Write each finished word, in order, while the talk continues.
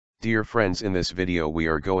Dear friends, in this video we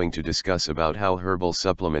are going to discuss about how herbal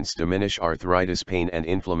supplements diminish arthritis pain and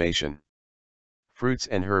inflammation. Fruits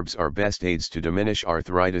and herbs are best aids to diminish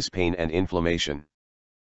arthritis pain and inflammation.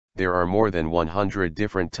 There are more than 100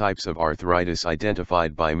 different types of arthritis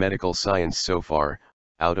identified by medical science so far.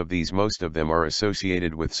 Out of these, most of them are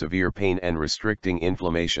associated with severe pain and restricting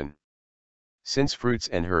inflammation. Since fruits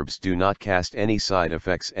and herbs do not cause any side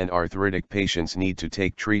effects and arthritic patients need to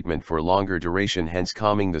take treatment for longer duration, hence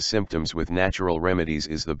calming the symptoms with natural remedies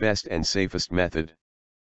is the best and safest method.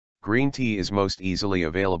 Green tea is most easily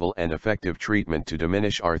available and effective treatment to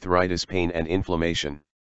diminish arthritis pain and inflammation.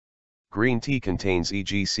 Green tea contains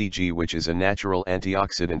EGCG, which is a natural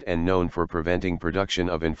antioxidant and known for preventing production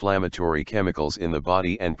of inflammatory chemicals in the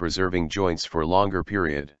body and preserving joints for longer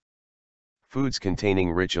period. Foods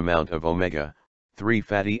containing rich amount of omega-3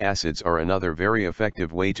 fatty acids are another very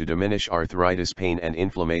effective way to diminish arthritis pain and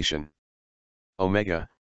inflammation.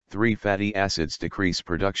 Omega-3 fatty acids decrease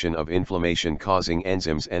production of inflammation-causing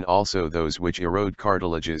enzymes and also those which erode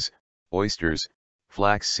cartilages. Oysters,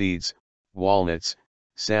 flax seeds, walnuts,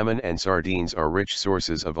 salmon and sardines are rich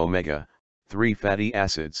sources of omega-3 fatty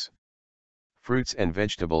acids. Fruits and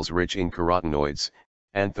vegetables rich in carotenoids,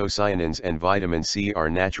 anthocyanins and vitamin C are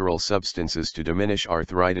natural substances to diminish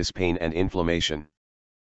arthritis pain and inflammation.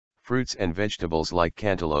 Fruits and vegetables like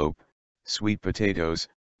cantaloupe, sweet potatoes,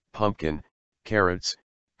 pumpkin, carrots,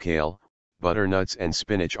 kale, butternuts and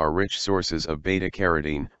spinach are rich sources of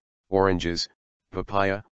beta-carotene. Oranges,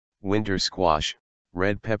 papaya, winter squash,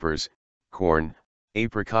 red peppers, corn,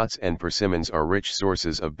 apricots and persimmons are rich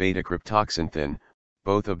sources of beta-cryptoxanthin.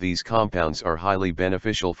 Both of these compounds are highly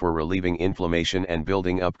beneficial for relieving inflammation and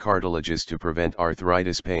building up cartilages to prevent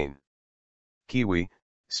arthritis pain. Kiwi,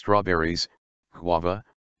 strawberries, guava,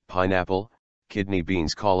 pineapple, kidney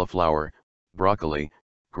beans, cauliflower, broccoli,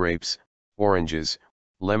 grapes, oranges,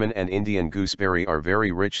 lemon and Indian gooseberry are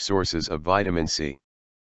very rich sources of vitamin C.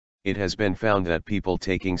 It has been found that people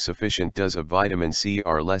taking sufficient doses of vitamin C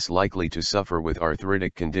are less likely to suffer with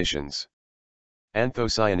arthritic conditions.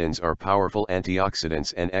 Anthocyanins are powerful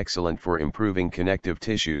antioxidants and excellent for improving connective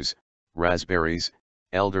tissues. Raspberries,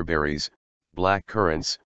 elderberries, black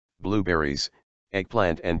currants, blueberries,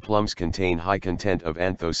 eggplant and plums contain high content of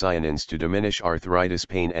anthocyanins to diminish arthritis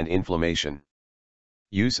pain and inflammation.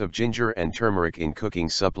 Use of ginger and turmeric in cooking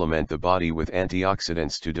supplement the body with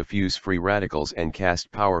antioxidants to diffuse free radicals and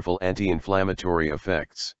cast powerful anti-inflammatory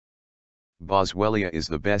effects. Boswellia is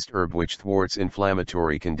the best herb which thwarts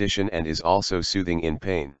inflammatory condition and is also soothing in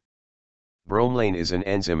pain. Bromelain is an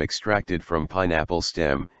enzyme extracted from pineapple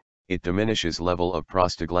stem. It diminishes level of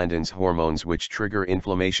prostaglandins hormones which trigger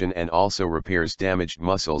inflammation and also repairs damaged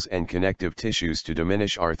muscles and connective tissues to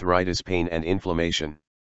diminish arthritis pain and inflammation.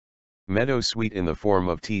 Meadowsweet in the form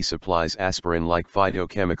of tea supplies aspirin-like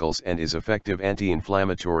phytochemicals and is effective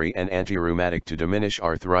anti-inflammatory and anti-rheumatic to diminish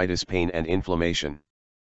arthritis pain and inflammation.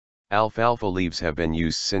 Alfalfa leaves have been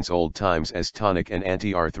used since old times as tonic and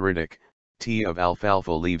anti-arthritic. Tea of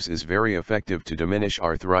alfalfa leaves is very effective to diminish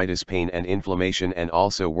arthritis pain and inflammation and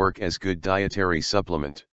also work as good dietary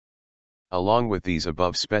supplement. Along with these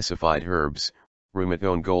above specified herbs,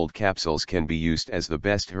 Rheumatone Gold capsules can be used as the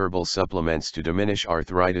best herbal supplements to diminish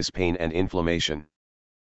arthritis pain and inflammation.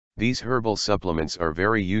 These herbal supplements are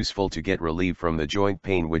very useful to get relief from the joint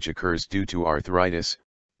pain which occurs due to arthritis,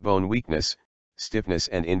 bone weakness, stiffness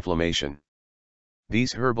and inflammation.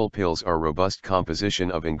 These herbal pills are robust composition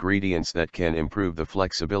of ingredients that can improve the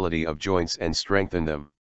flexibility of joints and strengthen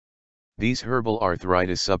them. These herbal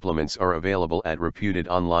arthritis supplements are available at reputed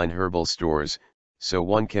online herbal stores, so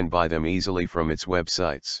one can buy them easily from its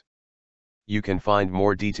websites. You can find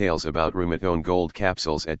more details about Rheumatone Gold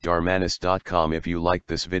capsules at darmanis.com. If you liked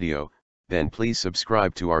this video, then please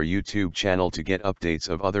subscribe to our YouTube channel to get updates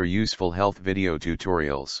of other useful health video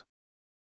tutorials.